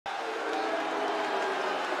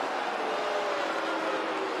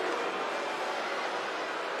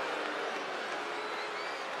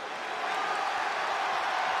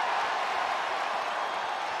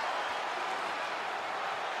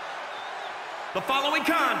The following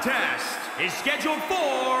contest is scheduled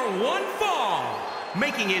for one fall.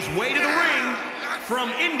 Making his way to the ring from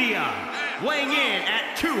India, weighing in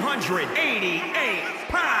at 288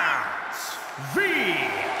 pounds, Veer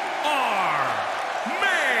Mahaan.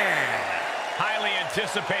 Highly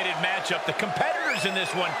anticipated matchup. The competitors in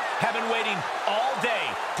this one have been waiting all day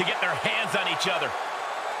to get their hands on each other.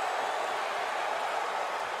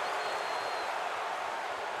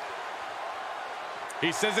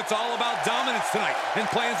 He says it's all about dominance tonight and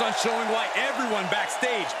plans on showing why everyone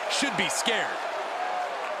backstage should be scared.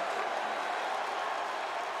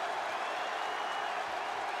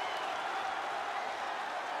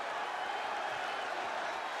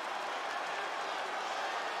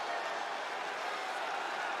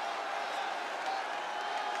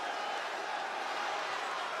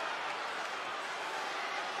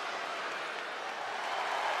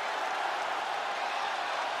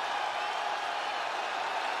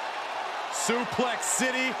 Suplex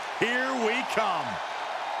City, here we come.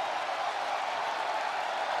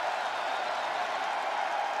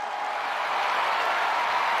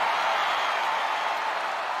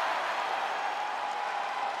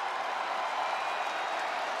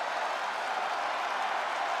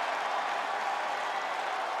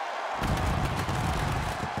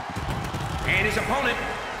 And his opponent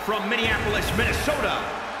from Minneapolis, Minnesota,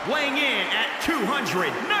 weighing in at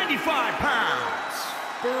 295 pounds,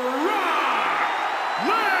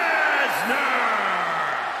 Lesnar!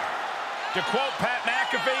 To quote Pat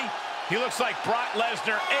McAfee, he looks like Brock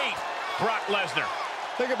Lesnar ate Brock Lesnar.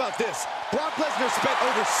 Think about this. Brock Lesnar spent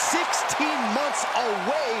over 16 months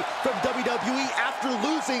away from WWE after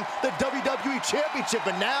losing the WWE Championship,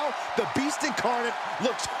 and now the Beast Incarnate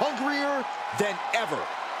looks hungrier than ever.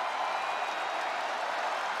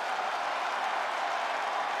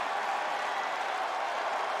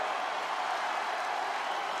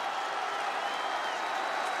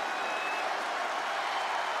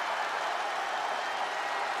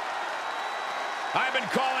 I've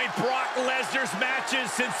been calling Brock Lesnar's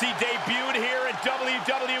matches since he debuted here at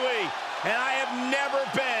WWE, and I have never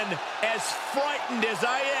been as frightened as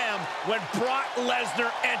I am when Brock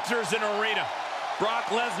Lesnar enters an arena. Brock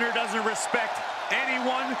Lesnar doesn't respect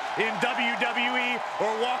anyone in WWE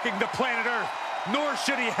or walking the planet Earth, nor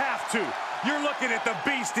should he have to. You're looking at the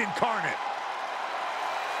Beast Incarnate.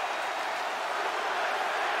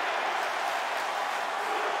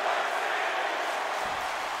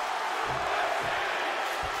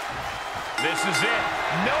 This is it.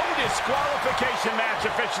 No disqualification match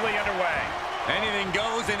officially underway. Anything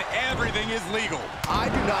goes and everything is legal. I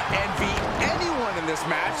do not envy anyone in this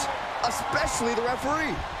match, especially the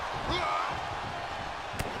referee.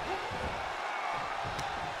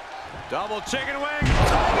 Double chicken wing.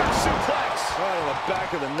 Tiger suplex. Right on the back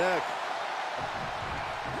of the neck.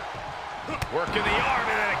 Working the arm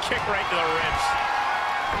and then a kick right to the ribs.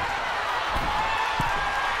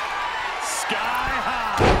 Sky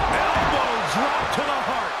high. Elbow drop to the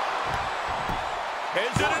heart.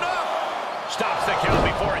 Is it enough? Stops the count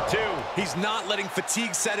before it, too. He's not letting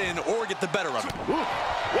fatigue set in or get the better of him. Ooh,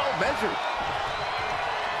 well measured.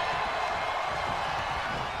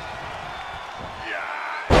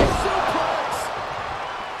 Suplex.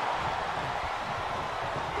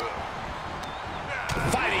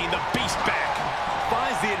 Fighting the beast back.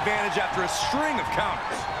 Finds the advantage after a string of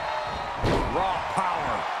counters. Raw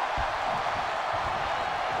power.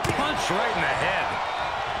 Punch right in the head.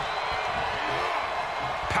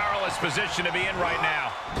 Powerless position to be in right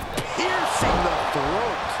now. Piercing the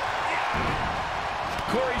throat.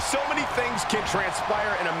 Corey, so many things can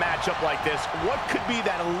transpire in a matchup like this. What could be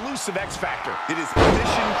that elusive X factor? It is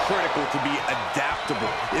mission critical to be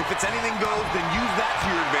adaptable. If it's anything goes, then use that to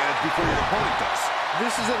your advantage before your opponent does.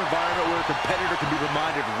 This is an environment where a competitor can be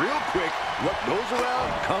reminded real quick what goes around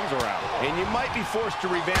comes around. And you might be forced to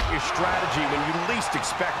revamp your strategy when you least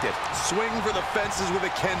expect it. Swing for the fences with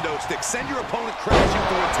a kendo stick. Send your opponent crashing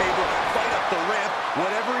through a table. Fight up the ramp.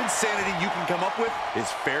 Whatever insanity you can come up with is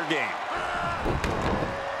fair game.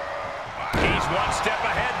 He's one step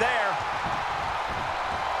ahead there.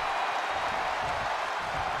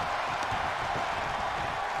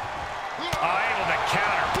 Able to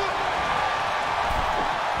counter.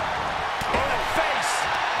 In the face.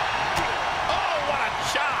 Oh, what a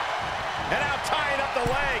chop. And now tying up the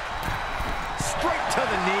leg. Straight to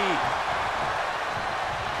the knee.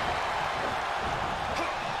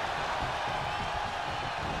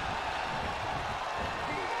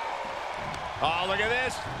 Oh, look at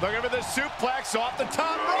this. Looking for the suplex off the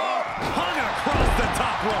top rope. Hung across the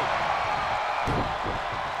top rope.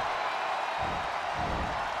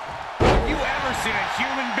 Have you ever seen a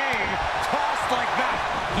human being tossed like that?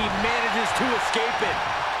 He manages to escape it.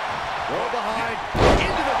 Roll behind,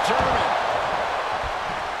 into the German.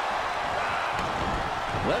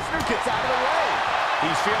 Lesnar gets out of the way.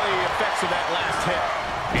 He's feeling the effects of that last hit.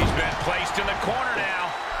 He's been placed in the corner now.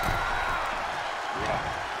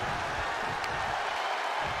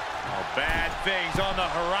 Oh, bad things on the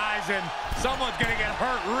horizon. Someone's gonna get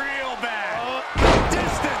hurt real bad.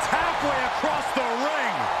 Distance halfway across the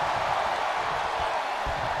ring.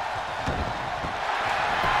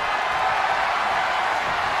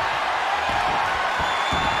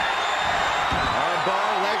 Armbar,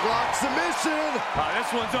 leg lock, submission. This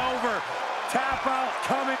one's over. Tap out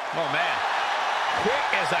coming. Oh, man.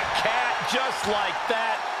 Quick as a cat, just like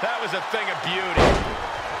that. That was a thing of beauty.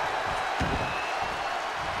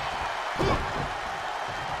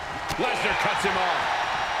 Lesnar cuts him off.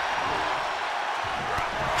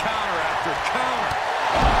 Counter after counter.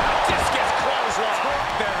 Just gets clothesline. Took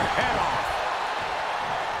their head off.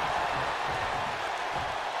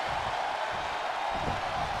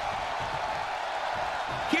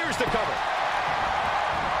 Here's the cover.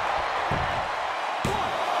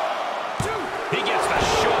 He gets the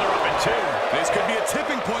shoulder up in two. This could be a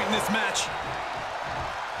tipping point in this match.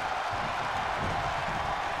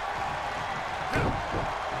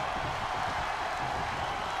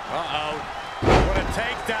 Uh-oh. What a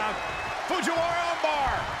takedown. Fujiwara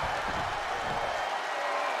armbar.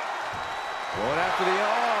 Going after the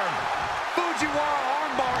arm. Fujiwara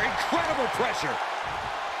armbar. Incredible pressure.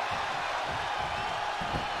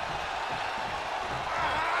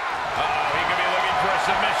 He could be looking for a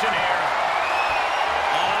submission here.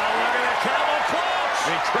 Look at the camel clutch.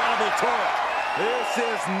 Incredible torque. This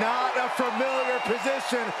is not a familiar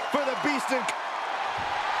position for the Beast. And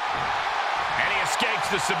he escapes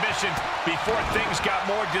the submission before things got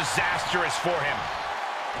more disastrous for him.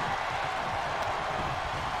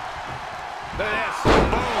 Look at this.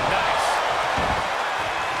 Boom. Nice.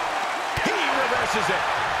 He reverses it.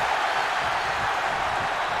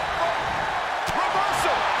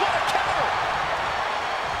 Reversal. What a counter.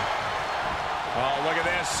 Oh, look at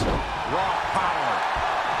this. Raw power.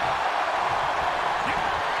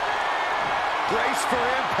 Brace for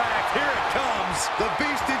impact. Here it comes. The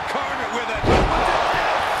Beast incarnate with it.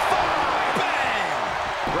 Bang!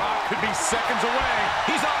 Brock could be seconds away.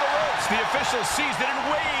 He's on the ropes. The official sees it and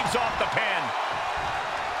waves off the pin.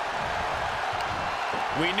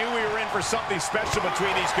 We knew we were in for something special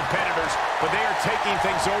between these competitors, but they are taking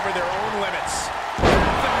things over their own limits.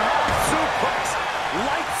 Suplex.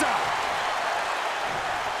 Lights out.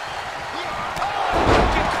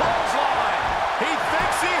 Clothesline. He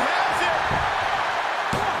thinks he has it.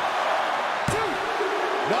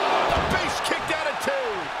 No, the Beast kicked out at two.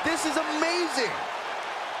 This is amazing.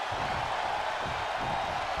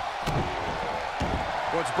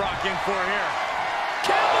 What's Brock in for here?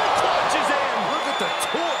 Camel clutch is in. Look at the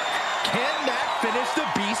torque. Can that finish the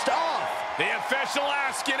Beast off? The official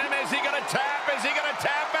asking him, is he going to tap? Is he going to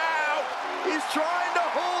tap out? He's trying to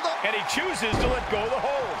hold up. And he chooses to let go of the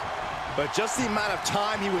hold. But just the amount of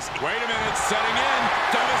time he was... Wait a minute, setting in.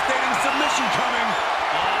 Devastating submission coming.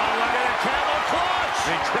 Oh, look at the camel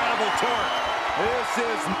clutch. Incredible torque. This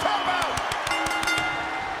is... Tap out.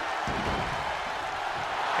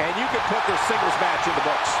 And you can put this singles match in the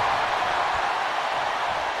books.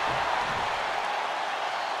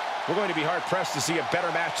 We're going to be hard-pressed to see a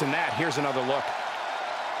better match than that. Here's another look.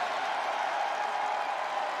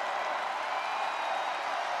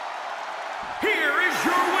 Here is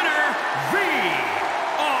your winner, Veer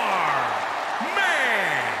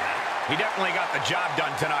Mahaan. He definitely got the job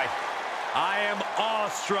done tonight. I am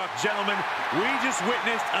awestruck, gentlemen. We just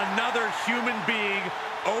witnessed another human being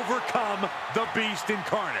overcome the Beast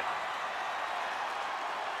incarnate.